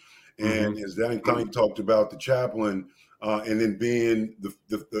processes, and as Danny talked about the chaplain, and then being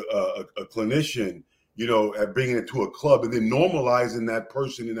a clinician, you know, at bringing it to a club and then normalizing that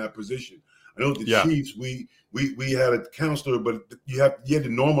person in that position. I know the Chiefs, we had a counselor, but you had to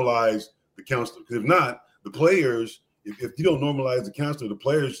normalize the counselor, because if not, the players, if you don't normalize the counselor, the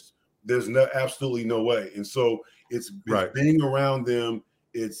players, there's absolutely no way. And so it's being around them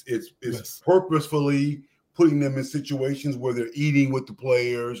It's Yes. purposefully putting them in situations where they're eating with the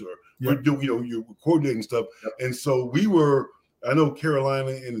players, or we're doing, you're coordinating stuff. Yep. And so I know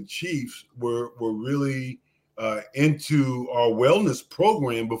Carolina and the Chiefs were really into our wellness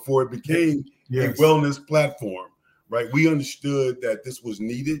program before it became a wellness platform, right? We understood that this was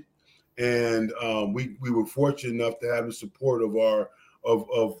needed, and we were fortunate enough to have the support of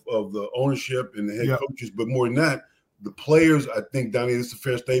of the ownership and the head coaches. But more than that, the players, I think, Donnie, this is a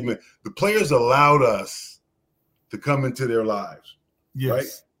fair statement. The players allowed us to come into their lives, right?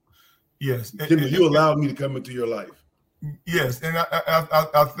 Yes. Tim, you allowed me to come into your life. Yes, and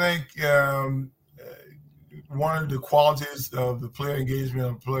I think one of the qualities of the player engagement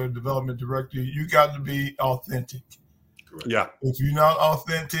and player development director, you got to be authentic. Correct. Yeah. If you're not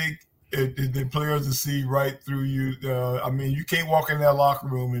authentic, the players will see right through you. You can't walk in that locker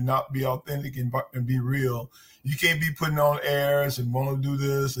room and not be authentic and be real. You can't be putting on airs and want to do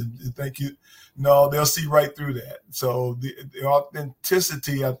this and think you. No, they'll see right through that. So the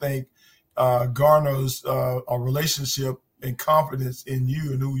authenticity, I think, garners a relationship and confidence in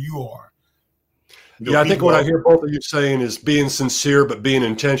you and who you are. Yeah, I think what I hear both of you saying is being sincere, but being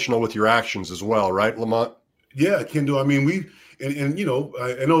intentional with your actions as well, right, Lamont? Yeah, Kendall. I mean, I know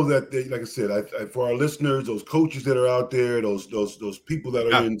that like I said, for our listeners, those coaches that are out there, those people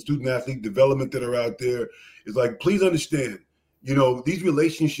that are in student athlete development that are out there, it's like, please understand, these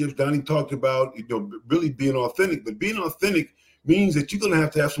relationships Donnie talked about, really being authentic, but being authentic means that you're going to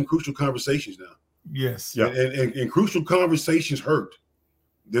have some crucial conversations now. Yes. Yeah. And crucial conversations hurt.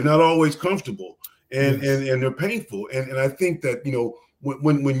 They're not always comfortable, and they're painful. And I think that,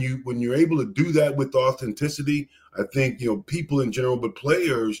 when you're able to do that with authenticity, I think, people in general, but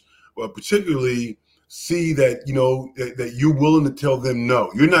players particularly, see that, that you're willing to tell them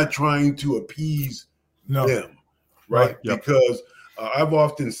no. You're not trying to appease them, right? Yep. Because I've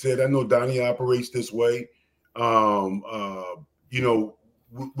often said, I know Donnie operates this way. When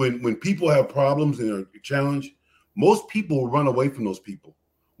people have problems and are challenged, most people run away from those people.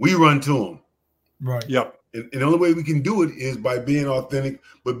 We run to them. Right. Yep. And the only way we can do it is by being authentic,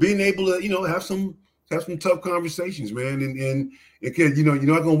 but being able to, have some tough conversations, man. And again, you're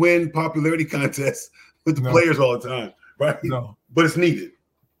not going to win popularity contests with the players all the time, right? No. But it's needed.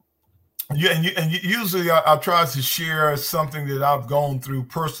 Yeah, and usually I try to share something that I've gone through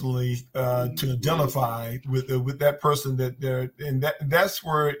personally to identify with that person that's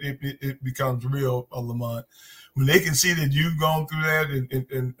where it becomes real, Lamont. When they can see that you've gone through that,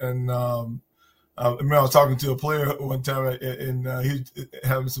 and I was talking to a player one time, and he was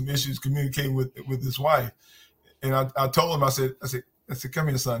having some issues communicating with his wife, and I told him, I said, come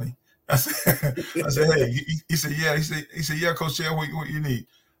here, Sonny. I said, hey. He said, yeah. He said, yeah, Coach Shell, what you need?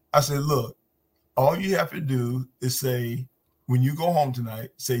 I said, look, all you have to do is say, when you go home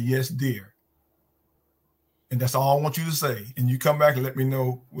tonight, say, yes, dear. And that's all I want you to say. And you come back and let me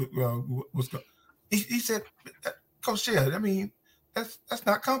know what's going on. He said, Coach Shell, I mean, that's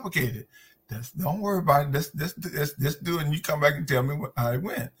not complicated. Don't worry about it. Let's do it. And you come back and tell me how it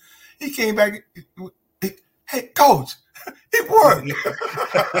went. He came back. Hey, Coach, it worked.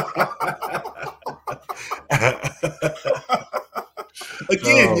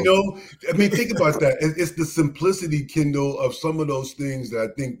 Again, think about that. It's the simplicity, Kendall, of some of those things that I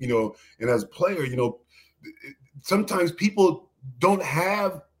think, and as a player, sometimes people don't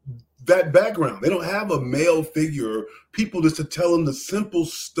have that background. They don't have a male figure, people just to tell them the simple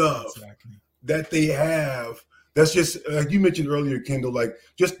stuff that they have. That's just, like you mentioned earlier, Kendall, like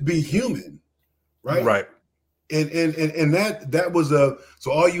just be human, right? Right. And that was so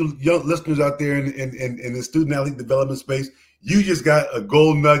all you young listeners out there in the student athlete development space, you just got a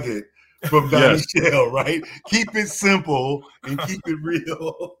gold nugget from Donnie Shell, right? Keep it simple and keep it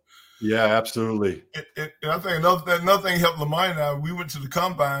real. Yeah, absolutely. And I think another thing helped Lamont and I. We went to the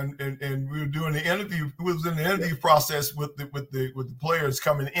combine and we were doing the interview. We was in the interview process with the players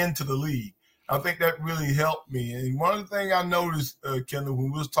coming into the league. I think that really helped me. And one of the things I noticed, Kendall,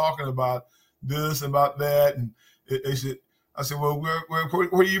 when we was talking about this, about that, and they said, I said, well, where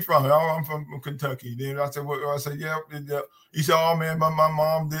are you from? Oh, I'm from Kentucky. Then I said, well, yeah. He said, oh man, my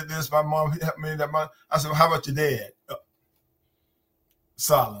mom did this. My mom helped me. I said, well, how about your dad?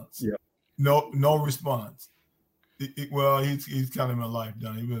 Silence. Yeah. No response. He's kind of in my life,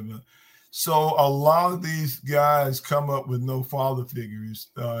 Donnie. So a lot of these guys come up with no father figures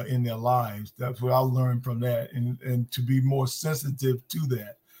in their lives. That's what I learned from that, and to be more sensitive to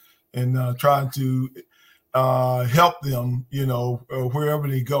that, and trying to help them, wherever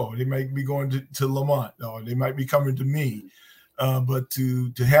they go. They might be going to Lamont, or they might be coming to me. But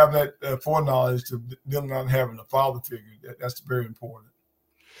to have that foreknowledge to them not having a father figure, that's very important.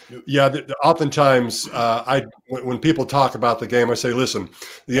 Yeah, oftentimes when people talk about the game, I say, listen,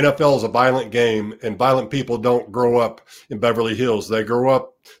 the NFL is a violent game, and violent people don't grow up in Beverly Hills. They grow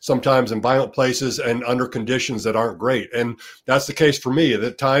up sometimes in violent places and under conditions that aren't great. And that's the case for me.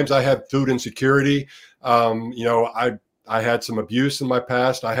 At times I had food insecurity. I had some abuse in my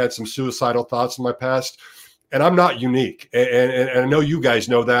past. I had some suicidal thoughts in my past. And I'm not unique. And I know you guys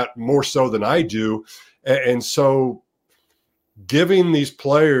know that more so than I do. And so giving these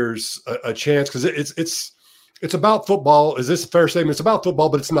players a chance, because it's about football. Is this a fair statement? It's about football,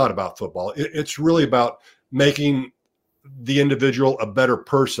 but it's not about football. It's really about making the individual a better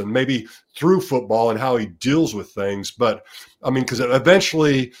person, maybe through football and how he deals with things. But I mean, because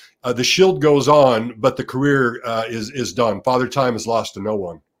eventually the shield goes on, but the career is done. Father Time is lost to no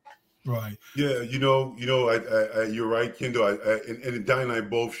one. Right. Yeah, you're right, Kendall. And Donnie and I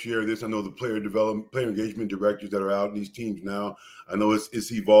both share this. I know the player engagement directors that are out in these teams now. I know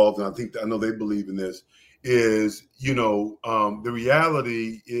it's evolved, and I know they believe in this. The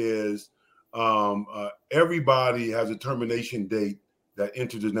reality is everybody has a termination date that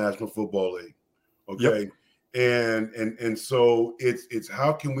enters the National Football League. Okay. Yep. And so it's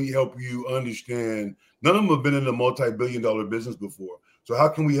how can we help you understand? None of them have been in a multi-billion-dollar business before. So how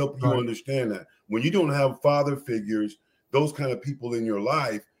can we help you understand that when you don't have father figures, those kind of people in your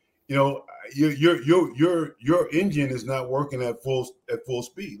life, your engine is not working at full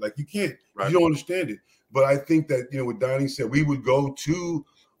speed. Like you can't, you don't understand it. But I think that, what Donnie said, we would go to,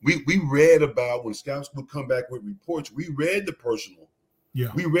 we read about when scouts would come back with reports, we read the personal.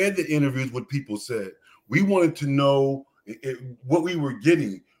 Yeah. We read the interviews, what people said. We wanted to know what we were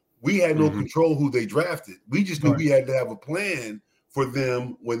getting. We had no control who they drafted. We just knew we had to have a plan for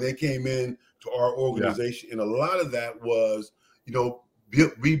them when they came in to our organization. Yeah. And a lot of that was,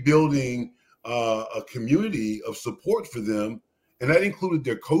 rebuilding a community of support for them. And that included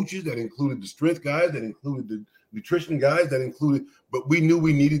their coaches, that included the strength guys, that included the nutrition guys, but we knew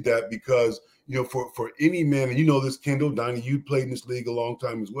we needed that because, for any man, and this, Kendall, Donnie, you played in this league a long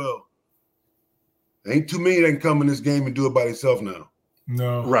time as well. There ain't too many that can come in this game and do it by themselves now.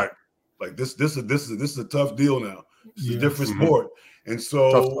 No. Right. Like this is a tough deal now. It's a different sport. And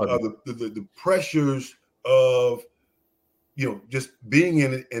so the pressures of, just being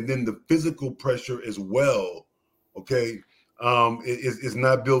in it, and then the physical pressure as well, okay, is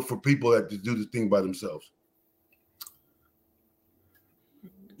not built for people that do the thing by themselves.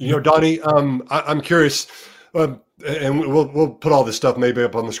 Donnie, I'm curious, and we'll put all this stuff maybe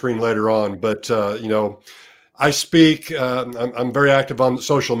up on the screen later on, but, I speak, I'm very active on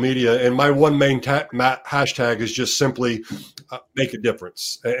social media, and my one main hashtag is just simply make a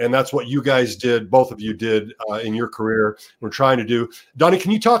difference. And that's what you guys did, both of you did in your career. We're trying to do. Donnie,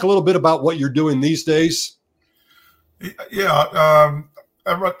 can you talk a little bit about what you're doing these days? Yeah, I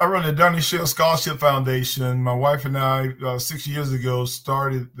run the Donnie Shell Scholarship Foundation. My wife and I, 6 years ago,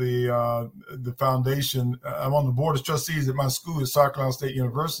 started the foundation. I'm on the board of trustees at my school at South Carolina State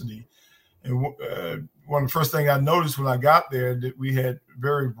University. And one of the first things I noticed when I got there that we had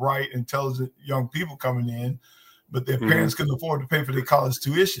very bright, intelligent young people coming in, but their parents couldn't afford to pay for their college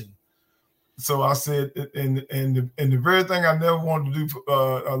tuition. So I said, and the very thing I never wanted to do for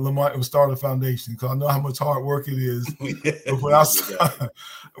Lamont was start a foundation, because I know how much hard work it is. But when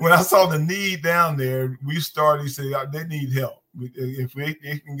I saw the need down there, we started. He said they need help. If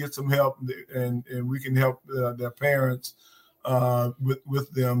they can get some help, and we can help their parents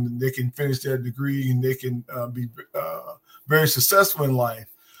with them, they can finish their degree and they can be very successful in life.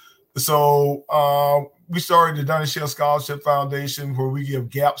 So we started the Donnie Shell Scholarship Foundation, where we give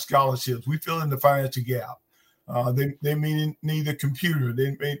gap scholarships. We fill in the financial gap. They may need a computer.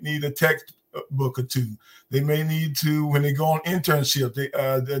 They may need a textbook or two. They may need to, when they go on internship, they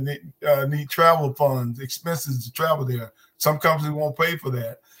need travel funds, expenses to travel there. Some companies won't pay for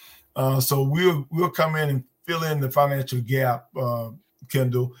that. So we'll come in and fill in the financial gap,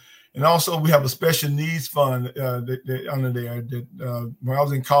 Kendall. And also, we have a special needs fund that under there. That when I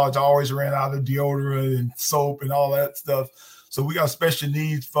was in college, I always ran out of deodorant and soap and all that stuff. So we got a special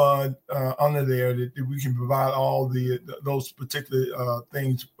needs fund under there that we can provide all those particular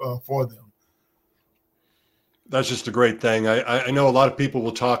things for them. That's just a great thing. I know a lot of people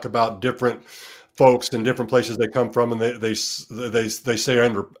will talk about different folks in different places they come from, and they say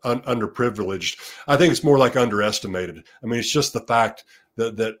underprivileged. I think it's more like underestimated. I mean, it's just the fact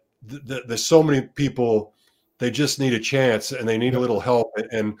that there's so many people, they just need a chance and they need a little help,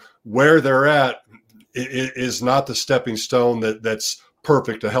 and where they're at is not the stepping stone that's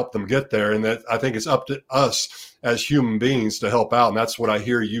perfect to help them get there. And that I think it's up to us as human beings to help out. And that's what I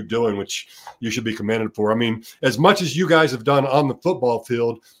hear you doing, which you should be commended for. I mean, as much as you guys have done on the football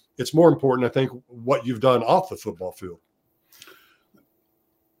field, it's more important, I think, what you've done off the football field.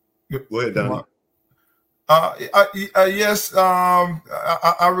 Go ahead, Donnie. Yes,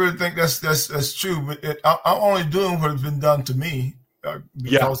 I really think that's true. But I'm only doing what has been done to me.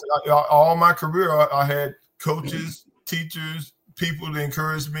 Because all my career, I had coaches, teachers, people to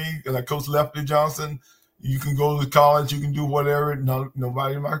encourage me. Like Coach Lefty Johnson, you can go to college, you can do whatever.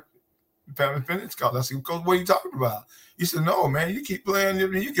 Nobody in my family finished college. I said, Coach, what are you talking about? He said, no, man, you keep playing,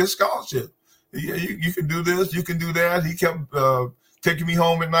 you get a scholarship. Yeah, you can do this, you can do that. He kept taking me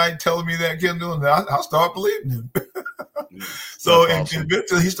home at night, telling me that, Kendall, and I started believing him. So awesome.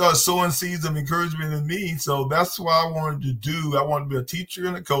 Eventually he started sowing seeds of encouragement in me. So that's what I wanted to do. I wanted to be a teacher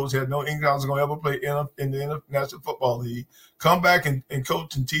and a coach. Had no inkling I was going to ever play in the International Football League. Come back and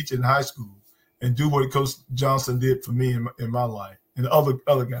coach and teach in high school and do what Coach Johnson did for me in my life and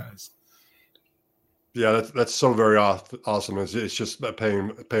other guys. Yeah, that's so very awesome. It's just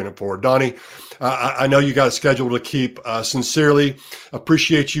paying it forward. Donnie, I know you got a schedule to keep. Sincerely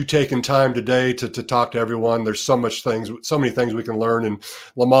appreciate you taking time today to talk to everyone. There's so many things we can learn. And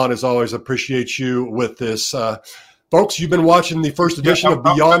Lamont, as always, appreciate you with this. Folks, you've been watching the first edition of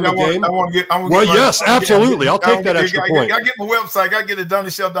Beyond the Game. Yes, absolutely. I'll take that extra point. I get my website. I get it at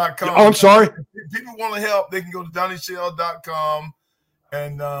DonnieShell.com. Oh, I'm sorry. If people want to help, they can go to DonnieShell.com.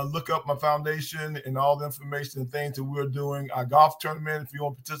 And look up my foundation and all the information and things that we're doing. Our golf tournament, if you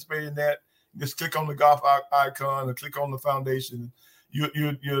want to participate in that, just click on the golf icon and click on the foundation. You'll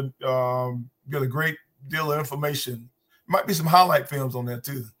get a great deal of information. Might be some highlight films on there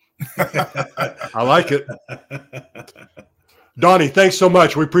too. I like it. Donnie, thanks so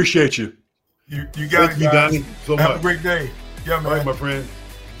much. We appreciate you. You got it, guys. Donnie, so much. Have a great day. Yeah, man. All right, my friend.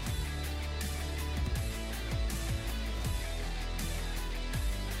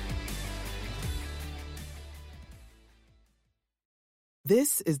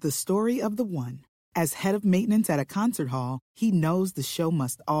 This is the story of the one. As head of maintenance at a concert hall, he knows the show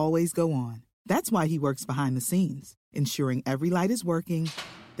must always go on. That's why he works behind the scenes, ensuring every light is working,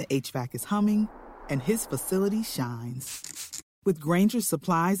 the HVAC is humming, and his facility shines. With Grainger's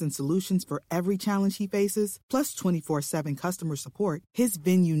supplies and solutions for every challenge he faces, plus 24/7 customer support, his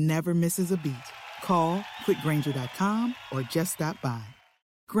venue never misses a beat. Call quickgrainger.com or just stop by.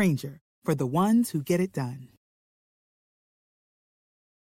 Grainger, for the ones who get it done.